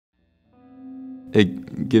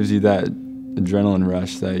it gives you that adrenaline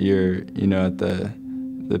rush that you're, at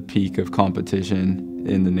the peak of competition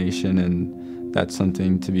in the nation, and that's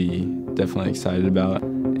something to be definitely excited about.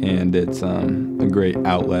 And it's a great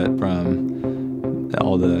outlet from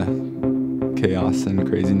all the chaos and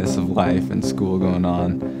craziness of life and school going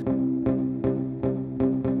on.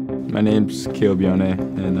 My name's Nyone,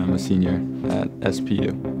 and I'm a senior at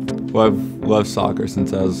SPU. Well, I've loved soccer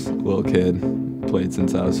since I was a little kid, played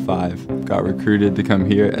since I was 5. Got recruited to come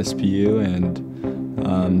here at SPU, and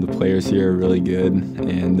the players here are really good,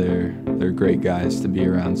 and they're great guys to be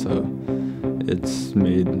around, so it's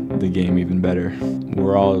made the game even better.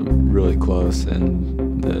 We're all really close,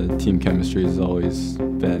 and the team chemistry has always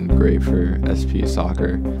been great for SPU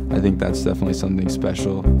soccer. I think that's definitely something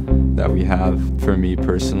special that we have. For me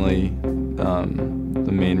personally,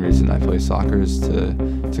 the main reason I play soccer is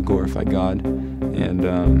to glorify God, and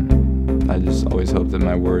I just always hope that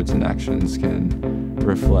my words and actions can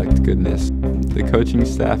reflect goodness. The coaching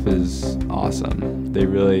staff is awesome. They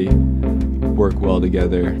really work well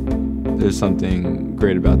together. There's something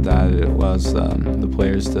great about that. It allows the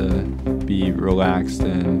players to be relaxed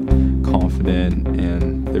and confident,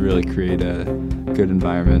 and they really create a good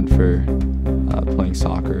environment for playing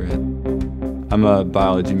soccer. I'm a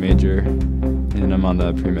biology major, and I'm on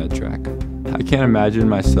the pre-med track. I can't imagine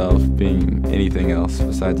myself being anything else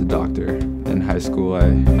besides a doctor. In high school, I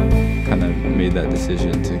kind of made that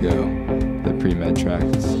decision to go the pre-med track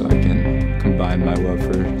so I can combine my love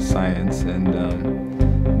for science and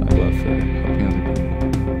my love for helping other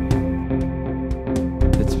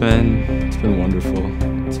people. It's been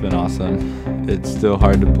wonderful. It's been awesome. It's still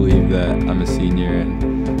hard to believe that I'm a senior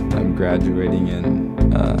and I'm graduating in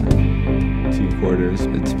 2 quarters.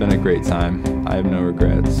 It's been a great time. I have no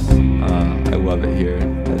regrets. I love it here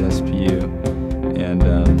at SPU, and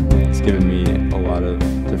it's given me a lot of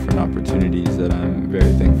different opportunities that I'm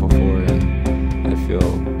very thankful for, and I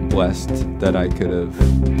feel blessed that I could have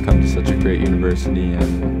come to such a great university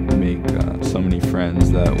and make so many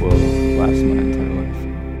friends that will last my entire life.